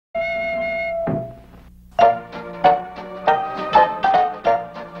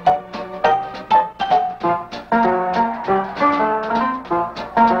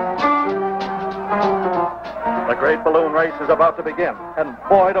to begin. And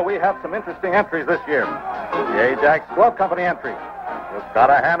boy, do we have some interesting entries this year. The Ajax Glove Company entry. You've got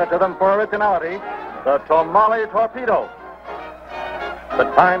to hand it to them for originality. The Tomale Torpedo. The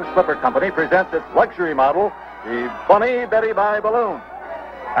Times Slipper Company presents its luxury model, the Bunny Betty Bye Balloon.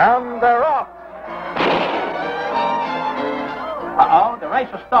 And they're off. Uh-oh, the race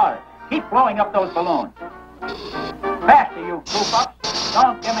has started. Keep blowing up those balloons. Faster, you goof-ups.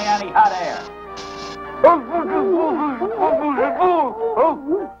 Don't give me any hot air.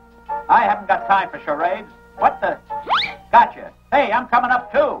 I haven't got time for charades. What the? Gotcha. Hey, I'm coming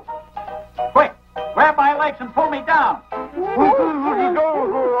up, too. Quick, grab my legs and pull me down.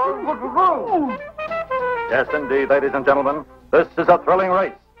 Yes, indeed, ladies and gentlemen. This is a thrilling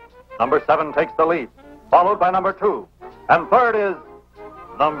race. Number 7 takes the lead, followed by number 2. And third is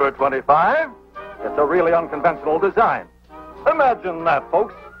number 25. It's a really unconventional design. Imagine that,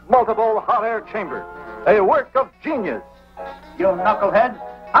 folks. Multiple hot air chambers. A work of genius. You knuckleheads,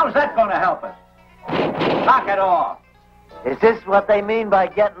 how's that going to help us? Knock it off. Is this what they mean by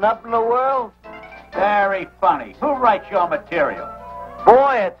getting up in the world? Very funny. Who writes your material?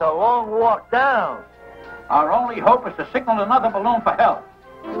 Boy, it's a long walk down. Our only hope is to signal another balloon for help.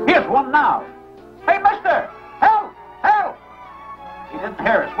 Here's one now. Hey, mister! Help! Help! He didn't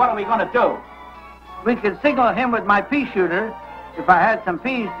hear us. What are we going to do? We could signal him with my pea shooter if I had some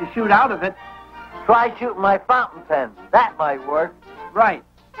peas to shoot out of it. Try shooting my fountain pen. That might work. Right.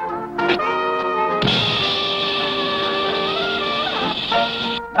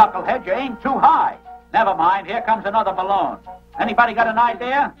 Knucklehead, you aimed too high. Never mind, here comes another balloon. Anybody got an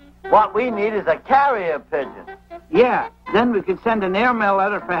idea? What we need is a carrier pigeon. Yeah, then we could send an airmail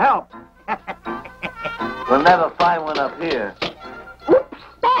letter for help. We'll never find one up here. Oops!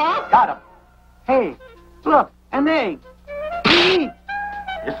 Got him. Hey, look, an egg. Eat.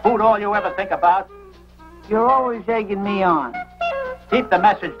 Is food all you ever think about? You're always egging me on. Keep the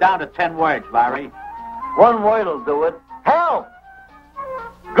message down to 10 words, Larry. One word'll do it. Help!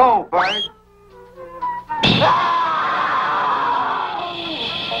 Go, bird.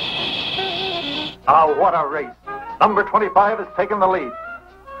 Oh, what a race. Number 25 has taken the lead.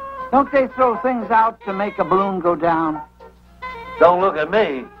 Don't they throw things out to make a balloon go down? Don't look at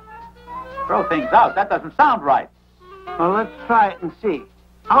me. Throw things out. That doesn't sound right. Well, let's try it and see.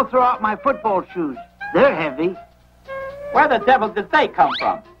 I'll throw out my football shoes. They're heavy. Where the devil did they come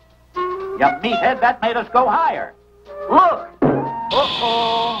from? You meathead, that made us go higher. Look!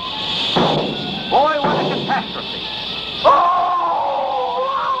 Uh-oh. Boy, what a catastrophe. Oh!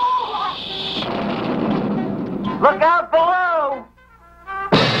 Look out below!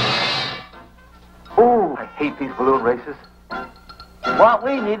 Ooh, I hate these balloon races. What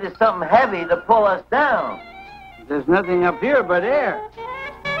we need is something heavy to pull us down. There's nothing up here but air.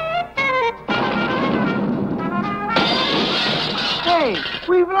 Hey,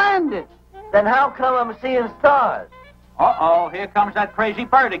 we've landed. Then how come I'm seeing stars? Uh-oh, here comes that crazy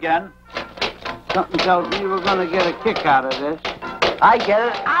bird again. Something tells me we're going to get a kick out of this. I get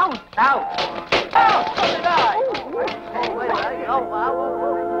it. Ouch! Ouch! Oh, so did I. Hey, wait. Oh,